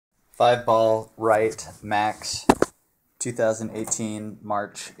5-ball right max 2018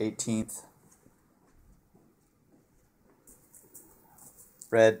 March 18th.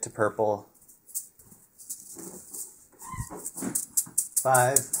 Red to purple.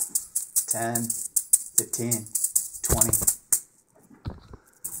 5, 10, 15, 20.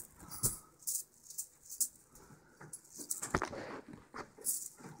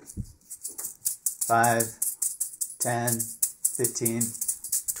 5, 10, 15,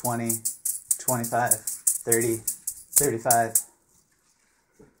 20, 25, 30, 35.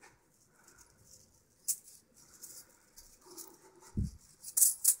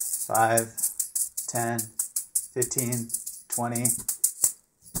 5, 10, 15, 20.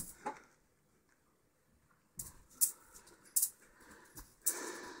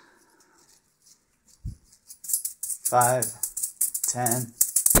 5, 10,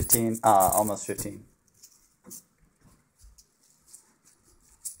 15, almost 15.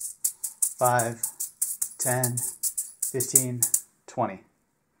 5, 10, 15, 20.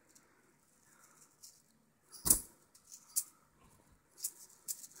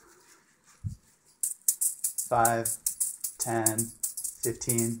 5, 10,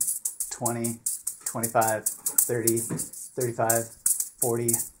 15, 20, 25, 30, 35, 40,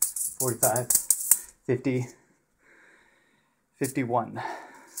 45, 50, 51.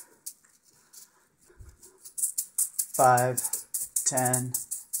 5, 10,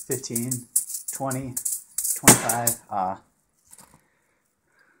 15, 20, 25,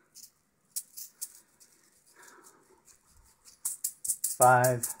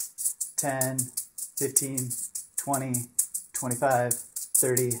 5, 10, 15, 20, 25,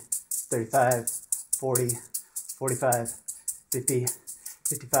 30, 35, 40, 45, 50,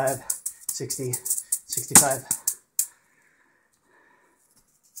 55, 60, 65.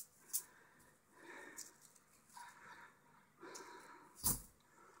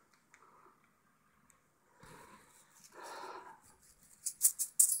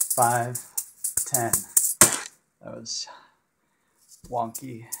 5, 10. That was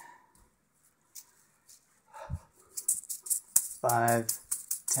wonky. 5,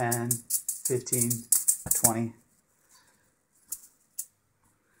 10, 15, 20.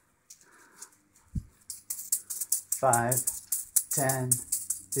 5, 10,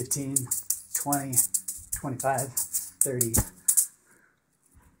 15, 20, 25, 30.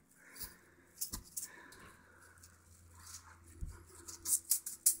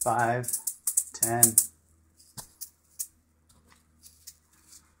 5, 10.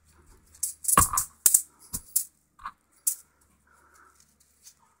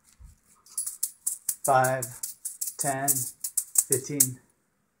 5, 10, 15.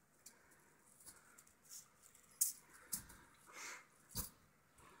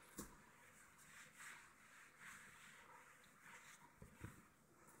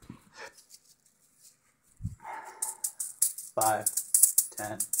 5,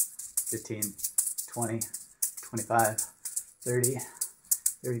 10, 15, 20, 25, 30,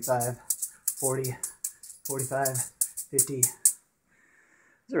 35, 40, 45, 50. It's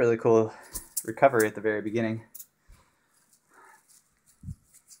a really cool recovery at the very beginning.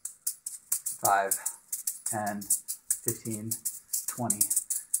 5, 10, 15, 20,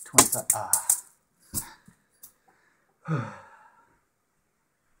 25.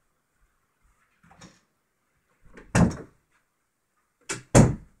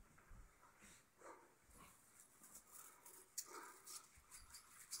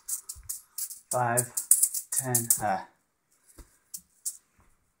 5, 10,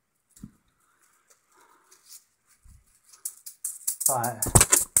 5,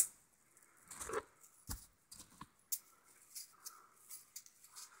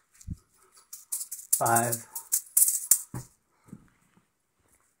 5,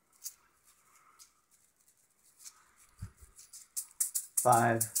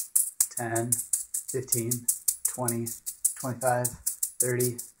 5, 10, 15, 20, 25,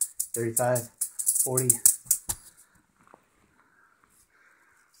 30, 35, 40.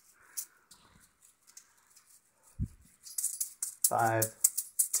 5,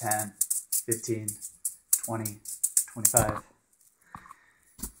 10, 15, 20, 25.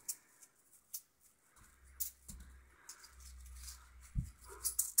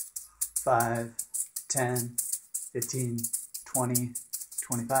 5, 10, 15, 20,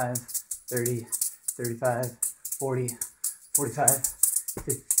 25, 30, 35, 40, 45,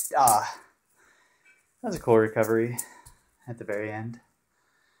 50. That was a cool recovery at the very end.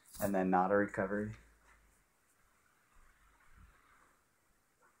 And then not a recovery.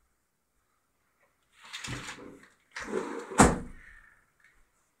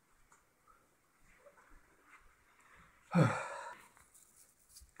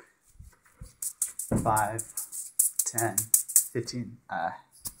 5, 10, 15.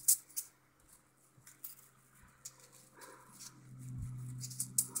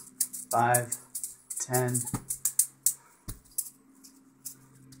 5, 10,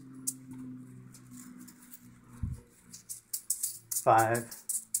 5,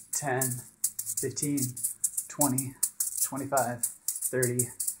 10, 15, 20, 25, 30,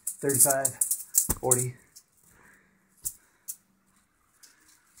 35, 40,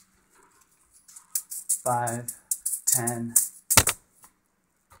 5, 10,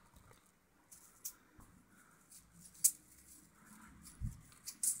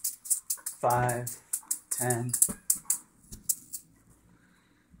 5, 10,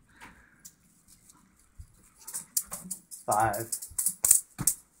 5,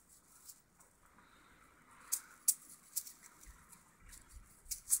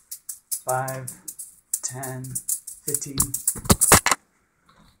 5, 10, 15,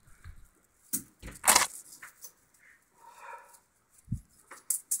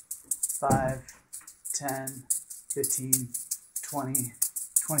 5, 10, 15, 20,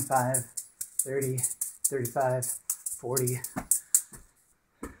 25, 30, 35, 40,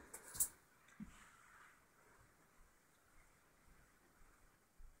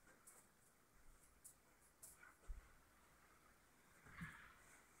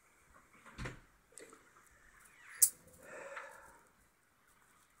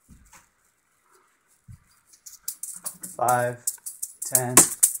 5, 10,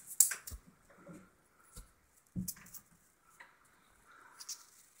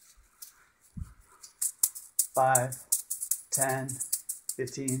 5, 10,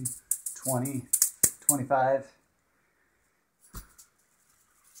 15, 20, 25,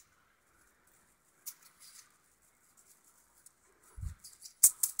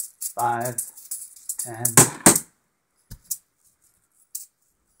 5, 10,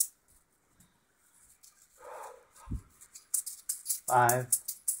 5,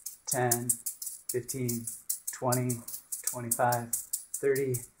 10, 15, 20, 25,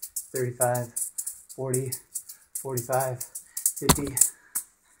 30, 35, 40, 45, 50,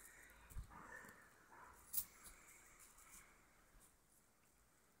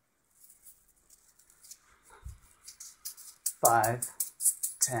 5,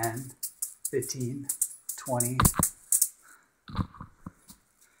 10, 15, 20,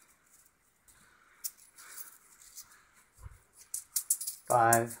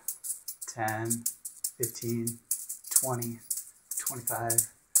 5, 10, 15, 20,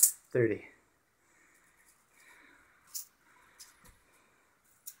 25, 30.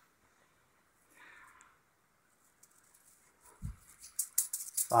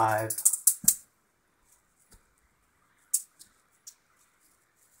 5,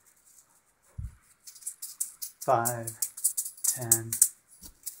 5, 10,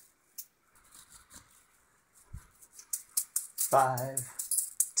 5,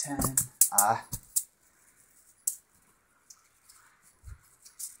 10,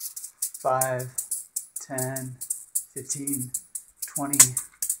 5, 10, 15, 20,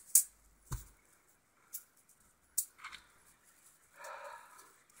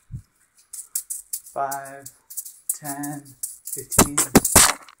 5, 10, 15,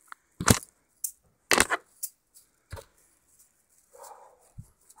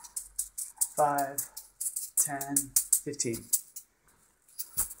 5, 10, 15,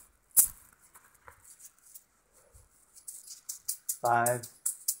 5,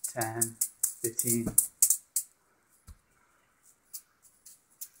 10, 15,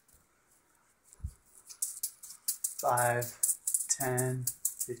 5, 10,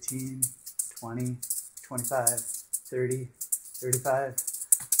 15, 20, 25, 30, 35,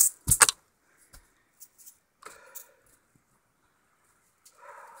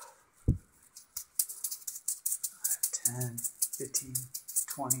 10, 15,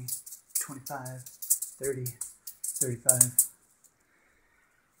 20, 25, 30, 35.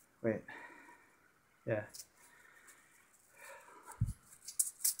 Wait. Yeah.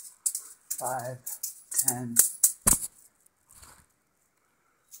 5, 10,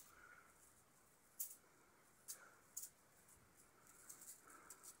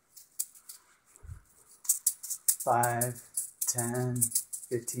 5, 10,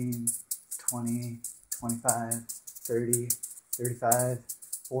 15, 20, 25, 30, 35,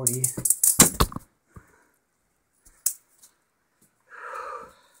 40,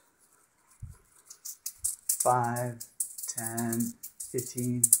 5, 10,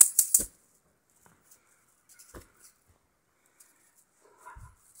 15,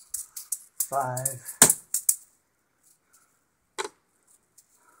 5,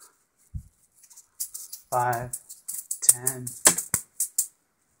 5, 10,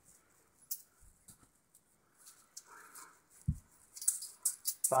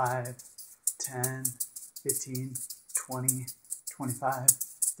 5, 10, 15, 20, 25,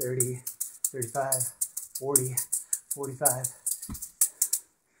 30, 35, 40, 45,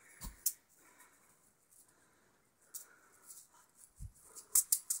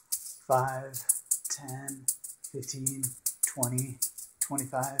 5, 10, 15, 20,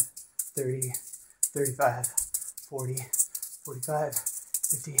 25, 30, 35, 40, 45,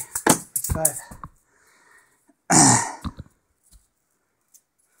 50, 55.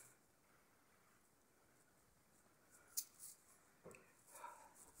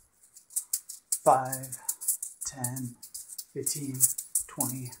 5, 10, 15,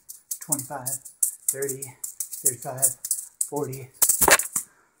 20, 25, 30, 35, 40.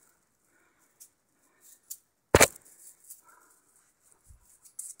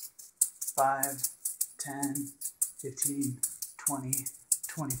 5, 10, 15, 20,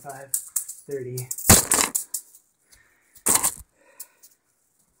 25, 30.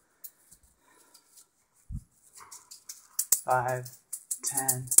 5,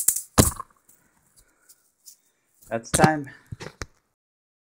 10. That's time.